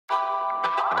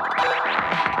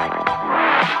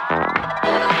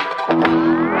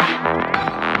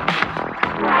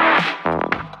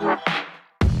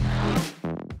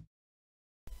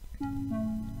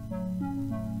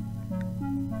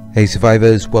Hey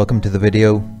survivors, welcome to the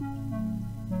video.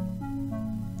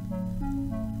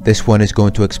 This one is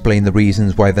going to explain the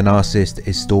reasons why the narcissist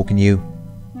is stalking you.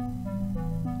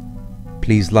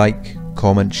 Please like,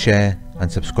 comment, share and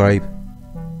subscribe.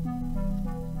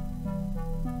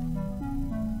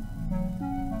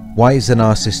 Why is the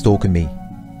narcissist stalking me?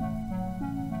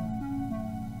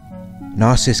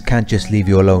 Narcissists can't just leave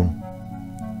you alone.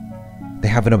 They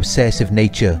have an obsessive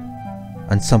nature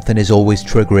and something is always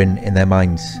triggering in their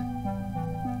minds.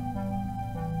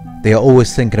 They are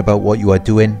always thinking about what you are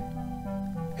doing,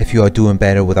 if you are doing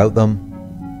better without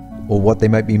them, or what they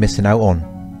might be missing out on.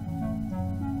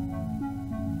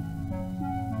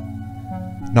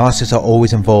 Narcissists are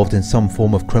always involved in some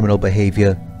form of criminal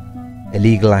behavior,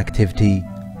 illegal activity,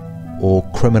 or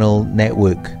criminal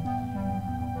network.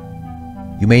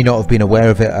 You may not have been aware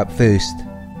of it at first,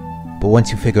 but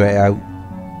once you figure it out,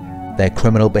 their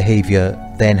criminal behavior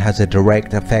then has a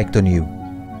direct effect on you.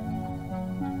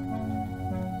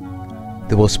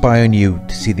 They will spy on you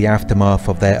to see the aftermath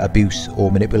of their abuse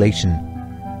or manipulation.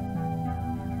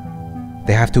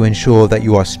 They have to ensure that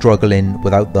you are struggling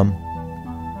without them,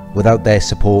 without their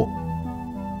support,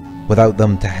 without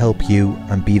them to help you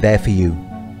and be there for you.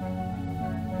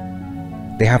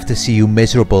 They have to see you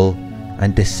miserable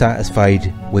and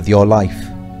dissatisfied with your life.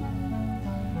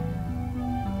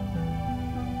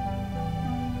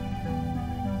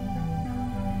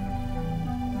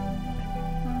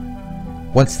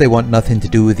 Once they want nothing to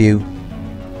do with you,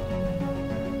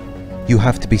 you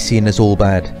have to be seen as all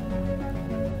bad.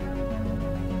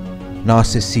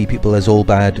 Narcissists see people as all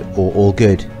bad or all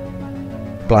good,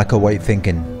 black or white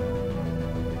thinking.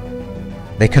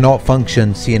 They cannot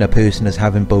function seeing a person as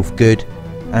having both good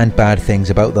and bad things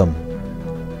about them.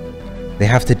 They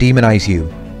have to demonize you.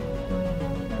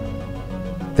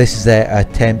 This is their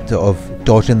attempt of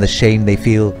dodging the shame they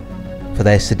feel for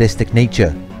their sadistic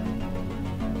nature.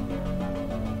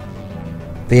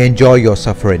 They enjoy your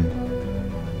suffering,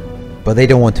 but they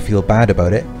don't want to feel bad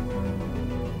about it.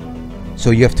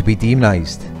 So you have to be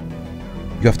demonized.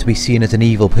 You have to be seen as an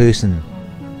evil person.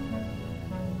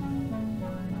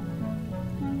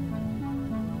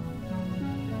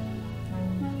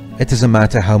 It doesn't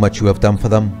matter how much you have done for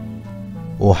them,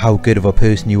 or how good of a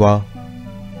person you are.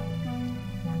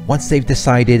 Once they've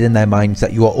decided in their minds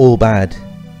that you are all bad,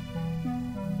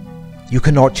 you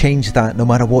cannot change that no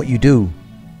matter what you do.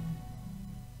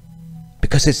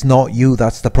 Because it's not you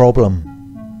that's the problem.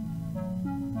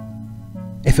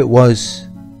 If it was,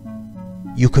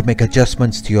 you could make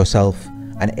adjustments to yourself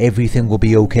and everything will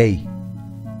be okay.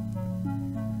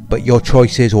 But your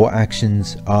choices or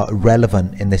actions are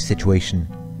irrelevant in this situation,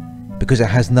 because it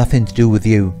has nothing to do with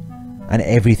you and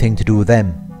everything to do with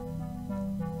them.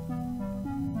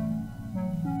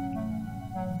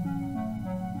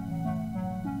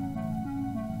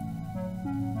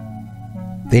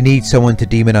 They need someone to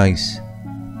demonize.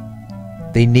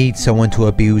 They need someone to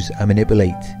abuse and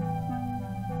manipulate.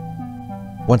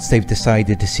 Once they've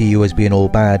decided to see you as being all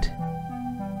bad,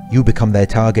 you become their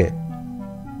target.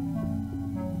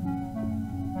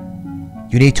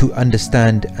 You need to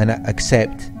understand and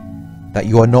accept that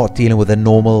you are not dealing with a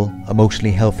normal,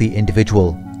 emotionally healthy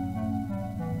individual.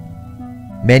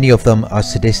 Many of them are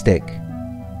sadistic.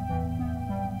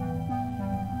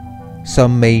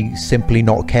 Some may simply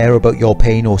not care about your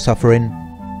pain or suffering,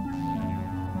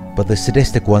 but the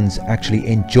sadistic ones actually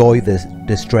enjoy the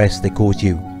distress they cause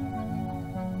you.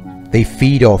 They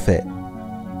feed off it.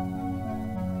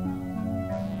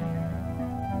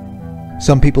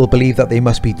 Some people believe that they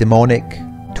must be demonic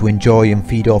to enjoy and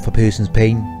feed off a person's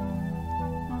pain,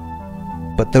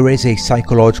 but there is a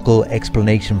psychological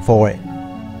explanation for it.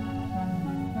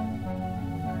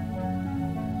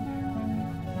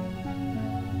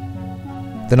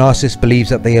 The narcissist believes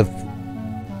that they have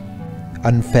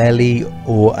unfairly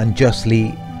or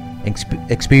unjustly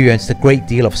experienced a great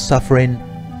deal of suffering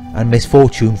and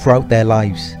misfortune throughout their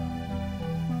lives.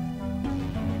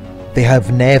 They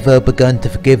have never begun to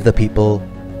forgive the people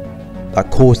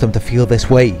that caused them to feel this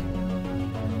way.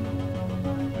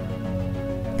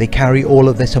 They carry all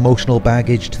of this emotional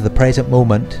baggage to the present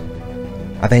moment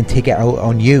and then take it out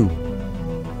on you,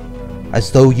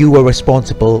 as though you were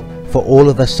responsible for all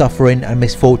of the suffering and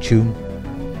misfortune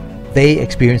they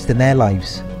experienced in their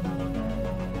lives.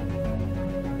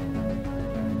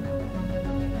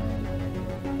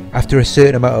 After a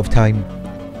certain amount of time,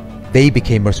 they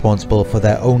became responsible for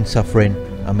their own suffering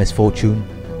and misfortune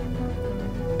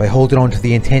by holding on to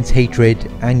the intense hatred,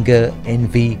 anger,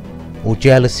 envy, or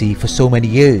jealousy for so many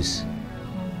years.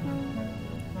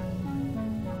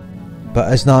 But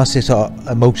as narcissists are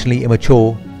emotionally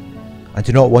immature and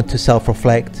do not want to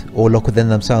self-reflect or look within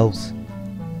themselves,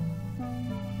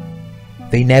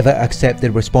 They never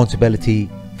accepted responsibility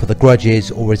for the grudges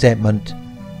or resentment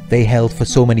they held for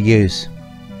so many years.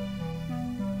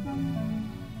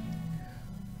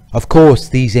 Of course,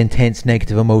 these intense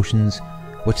negative emotions,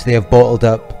 which they have bottled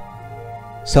up,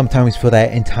 sometimes for their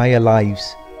entire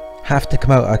lives, have to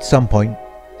come out at some point.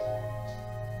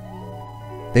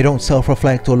 They don't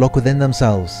self-reflect or look within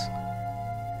themselves,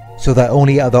 so their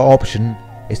only other option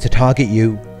is to target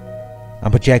you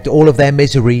and project all of their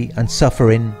misery and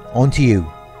suffering onto you.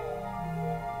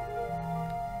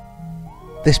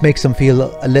 This makes them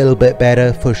feel a little bit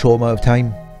better for a short amount of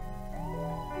time.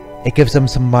 It gives them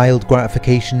some mild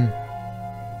gratification.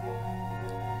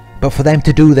 But for them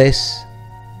to do this,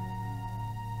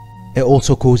 it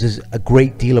also causes a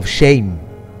great deal of shame.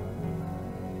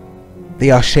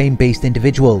 They are shame-based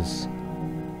individuals.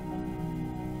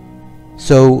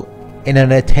 So, in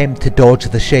an attempt to dodge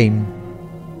the shame,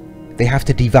 they have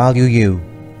to devalue you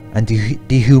and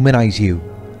dehumanize you,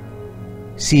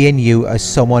 seeing you as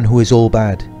someone who is all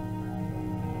bad.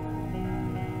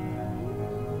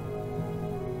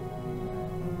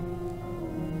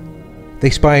 They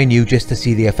spy on you just to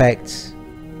see the effects,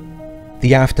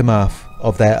 the aftermath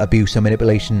of their abuse and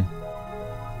manipulation.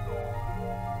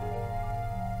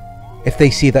 If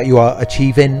they see that you are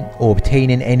achieving or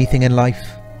obtaining anything in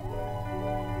life,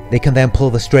 they can then pull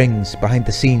the strings behind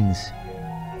the scenes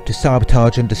to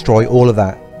sabotage and destroy all of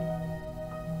that.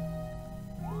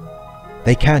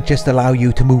 They can't just allow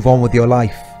you to move on with your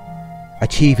life,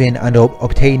 achieving and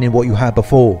obtaining what you had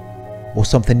before, or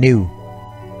something new.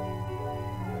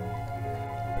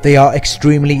 They are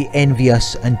extremely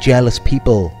envious and jealous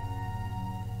people.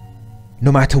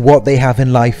 No matter what they have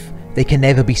in life, they can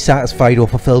never be satisfied or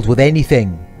fulfilled with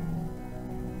anything.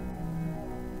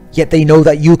 Yet they know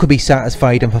that you could be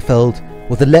satisfied and fulfilled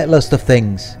with the littlest of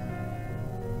things.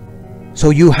 So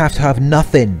you have to have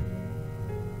nothing.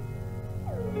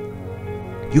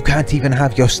 You can't even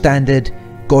have your standard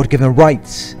God-given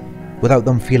rights without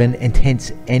them feeling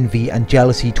intense envy and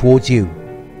jealousy towards you.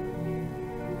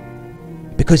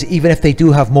 Because even if they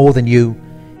do have more than you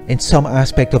in some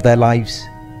aspect of their lives,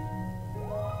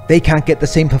 they can't get the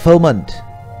same fulfillment.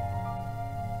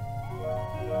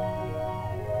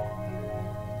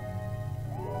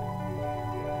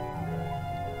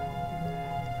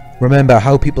 Remember,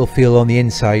 how people feel on the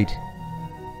inside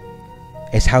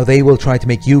is how they will try to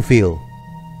make you feel.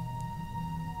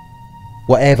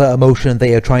 Whatever emotion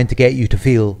they are trying to get you to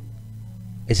feel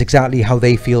is exactly how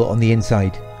they feel on the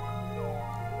inside.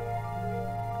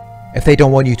 If they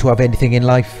don't want you to have anything in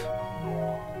life,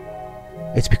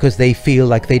 it's because they feel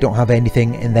like they don't have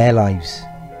anything in their lives.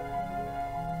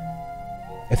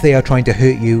 If they are trying to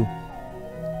hurt you,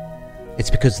 it's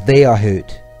because they are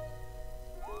hurt.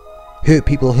 Hurt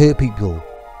people hurt people.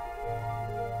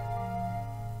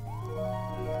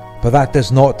 But that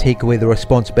does not take away the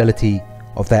responsibility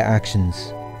of their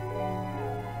actions.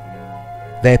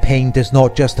 Their pain does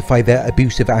not justify their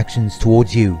abusive actions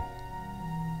towards you.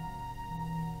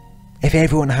 If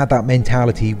everyone had that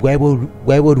mentality, where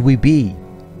would we be?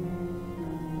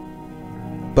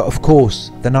 But of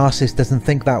course, the narcissist doesn't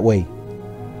think that way.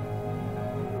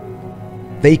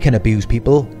 They can abuse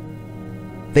people.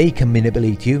 They can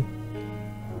manipulate you.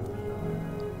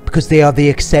 Because they are the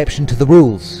exception to the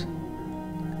rules.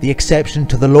 The exception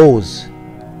to the laws.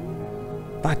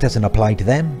 That doesn't apply to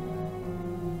them.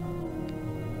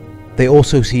 They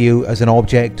also see you as an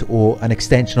object or an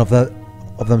extension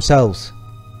of themselves.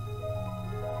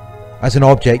 As an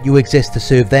object, you exist to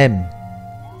serve them,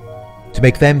 to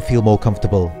make them feel more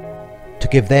comfortable, to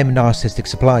give them narcissistic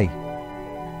supply.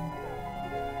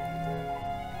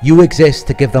 You exist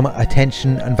to give them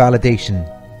attention and validation.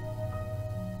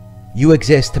 You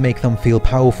exist to make them feel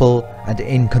powerful and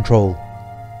in control.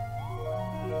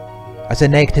 As a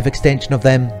negative extension of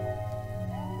them,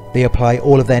 they apply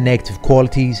all of their negative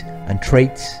qualities and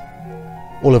traits,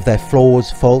 all of their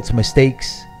flaws, faults and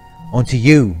mistakes onto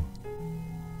you.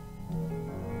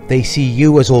 They see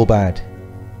you as all bad.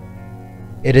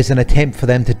 It is an attempt for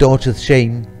them to dodge the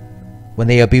shame when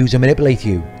they abuse and manipulate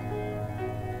you.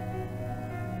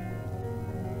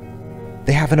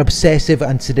 They have an obsessive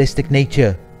and sadistic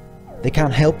nature. They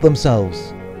can't help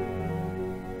themselves.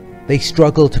 They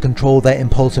struggle to control their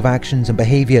impulsive actions and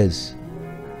behaviours.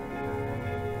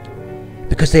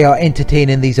 Because they are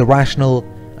entertaining these irrational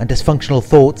and dysfunctional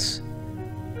thoughts,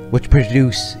 which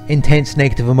produce intense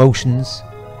negative emotions,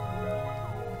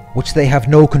 which they have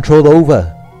no control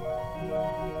over.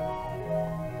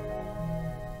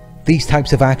 These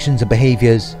types of actions and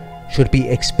behaviours should be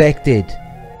expected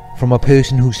from a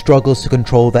person who struggles to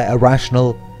control their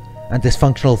irrational and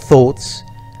dysfunctional thoughts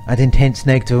and intense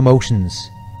negative emotions.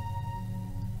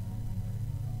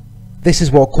 This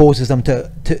is what causes them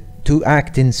to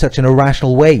act in such an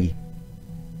irrational way.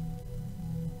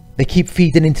 They keep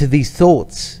feeding into these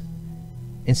thoughts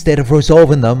instead of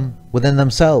resolving them within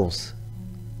themselves.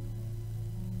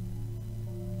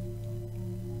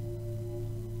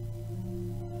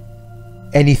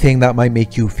 Anything that might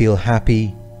make you feel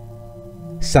happy,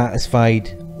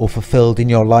 satisfied, or fulfilled in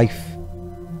your life,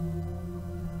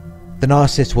 the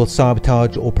narcissist will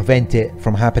sabotage or prevent it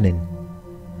from happening.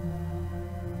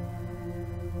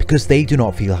 Because they do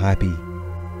not feel happy,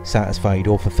 satisfied,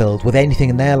 or fulfilled with anything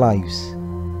in their lives.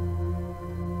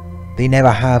 They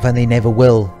never have, and they never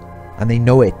will, and they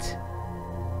know it.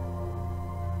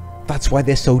 That's why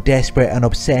they're so desperate and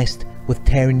obsessed with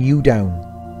tearing you down.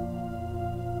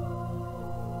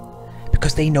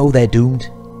 Because they know they're doomed.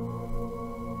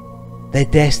 They're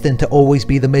destined to always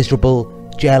be the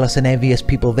miserable, jealous and envious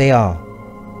people they are.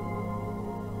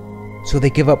 So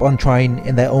they give up on trying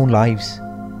in their own lives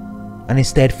and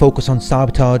instead focus on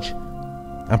sabotage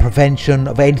and prevention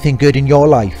of anything good in your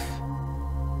life.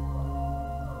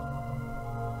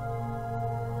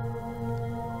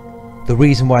 The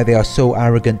reason why they are so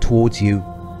arrogant towards you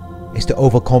is to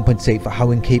overcompensate for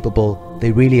how incapable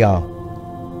they really are.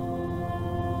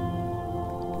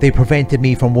 They prevented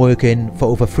me from working for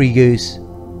over 3 years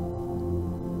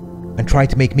and tried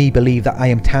to make me believe that I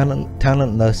am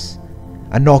talentless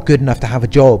and not good enough to have a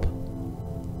job.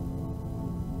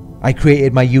 I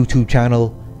created my YouTube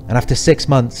channel, and after 6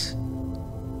 months,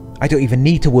 I don't even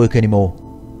need to work anymore.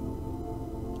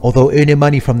 Although earning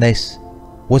money from this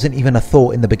wasn't even a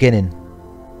thought in the beginning.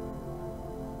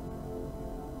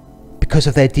 Because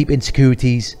of their deep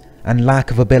insecurities and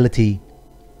lack of ability,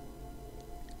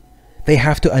 they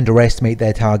have to underestimate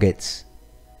their targets.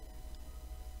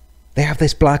 They have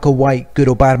this black or white, good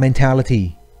or bad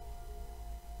mentality.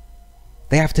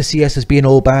 They have to see us as being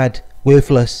all bad,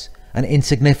 worthless and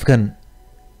insignificant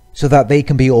so that they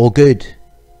can be all good.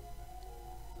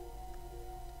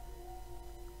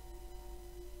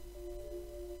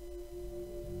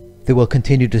 They will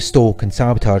continue to stalk and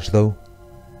sabotage though,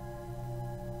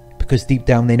 because deep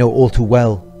down they know all too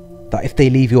well that if they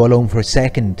leave you alone for a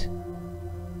second,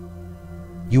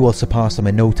 you will surpass them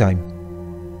in no time.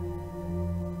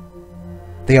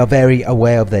 They are very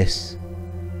aware of this,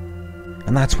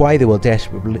 and that's why they will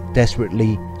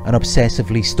desperately and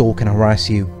obsessively stalk and harass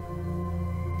you.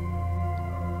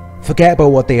 Forget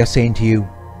about what they are saying to you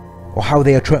or how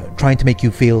they are trying to make you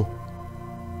feel.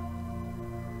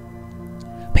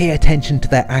 Pay attention to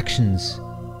their actions.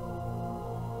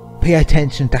 Pay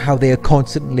attention to how they are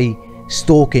constantly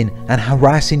stalking and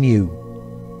harassing you.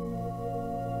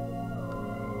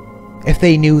 If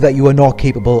they knew that you are not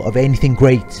capable of anything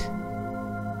great,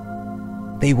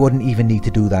 they wouldn't even need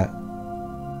to do that.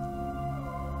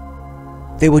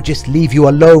 They would just leave you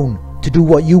alone to do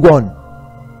what you want.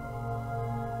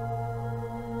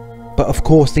 But of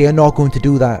course they are not going to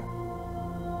do that,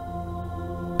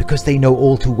 because they know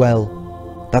all too well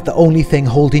that the only thing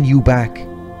holding you back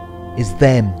is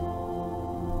them.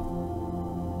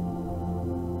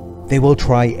 They will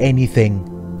try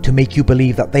anything to make you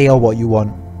believe that they are what you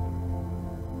want.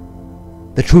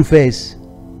 The truth is,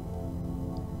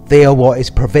 they are what is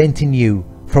preventing you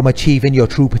from achieving your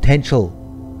true potential.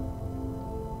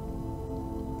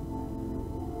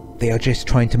 They are just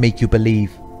trying to make you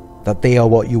believe that they are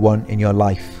what you want in your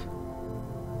life.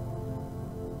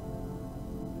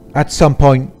 At some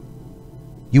point,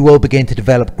 you will begin to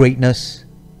develop greatness,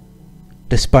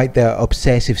 despite their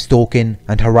obsessive stalking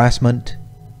and harassment.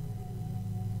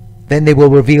 Then they will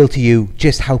reveal to you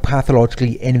just how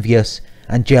pathologically envious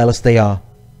and jealous they are,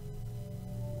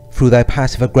 through their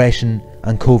passive aggression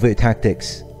and covert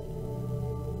tactics.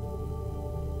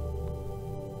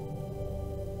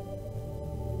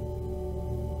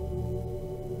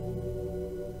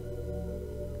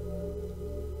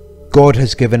 God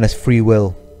has given us free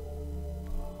will.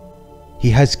 He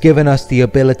has given us the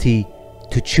ability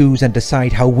to choose and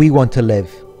decide how we want to live.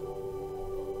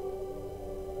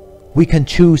 We can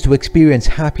choose to experience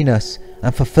happiness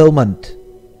and fulfillment.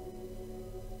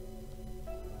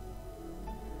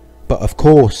 But of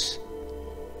course,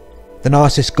 the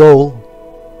narcissist's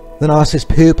goal, the narcissist's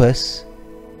purpose,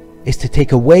 is to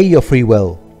take away your free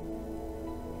will.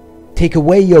 Take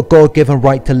away your God-given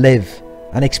right to live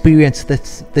and experience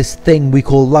this thing we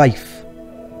call life.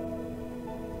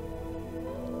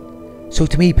 So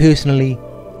to me personally,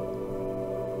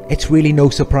 it's really no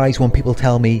surprise when people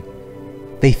tell me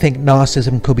they think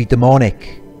narcissism could be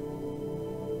demonic.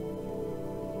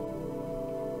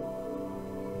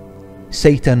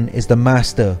 Satan is the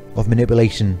master of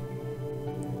manipulation,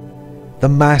 the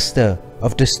master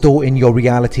of distorting your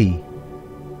reality.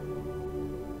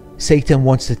 Satan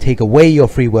wants to take away your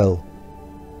free will.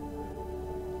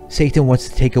 Satan wants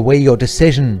to take away your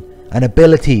decision and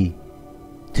ability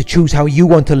to choose how you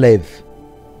want to live.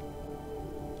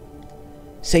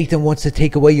 Satan wants to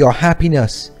take away your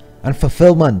happiness and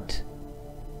fulfillment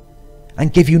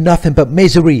and give you nothing but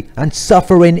misery and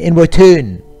suffering in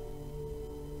return.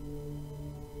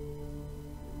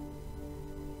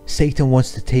 Satan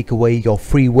wants to take away your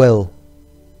free will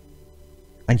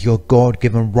and your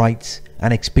God-given rights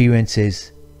and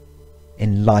experiences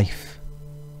in life.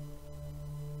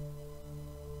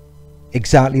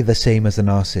 Exactly the same as a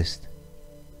narcissist.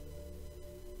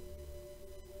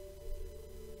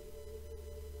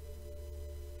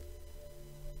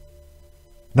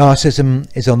 Narcissism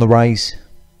is on the rise,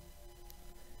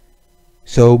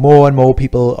 so more and more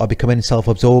people are becoming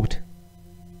self-absorbed.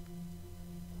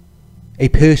 A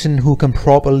person who can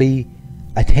properly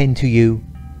attend to you,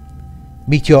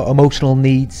 meet your emotional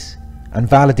needs and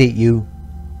validate you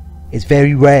is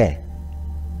very rare.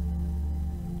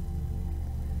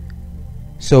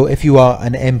 So if you are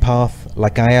an empath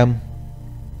like I am,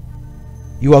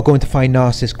 you are going to find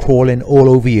narcissists crawling all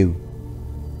over you,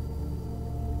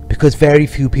 because very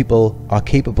few people are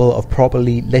capable of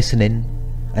properly listening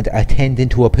and attending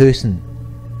to a person.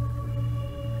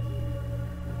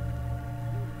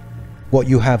 What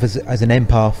you have as an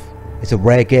empath is a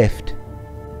rare gift.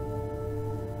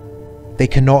 They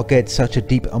cannot get such a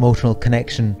deep emotional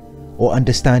connection or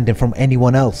understanding from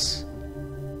anyone else.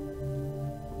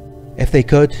 If they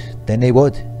could, then they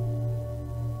would,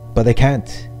 but they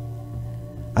can't.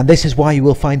 And this is why you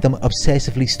will find them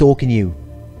obsessively stalking you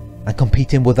and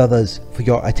competing with others for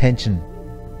your attention.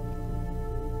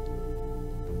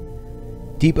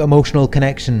 Deep emotional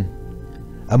connection,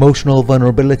 emotional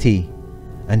vulnerability,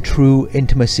 and true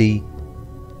intimacy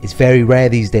is very rare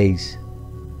these days.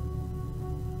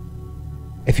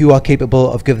 If you are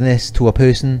capable of giving this to a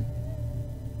person,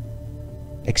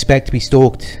 expect to be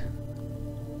stalked,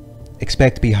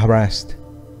 expect to be harassed,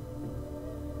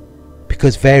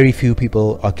 because very few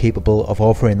people are capable of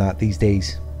offering that these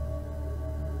days.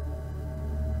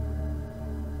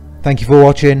 Thank you for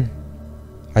watching.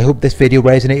 I hope this video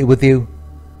resonated with you.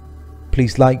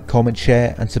 Please like, comment,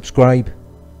 share and subscribe.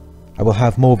 I will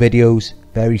have more videos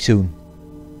very soon.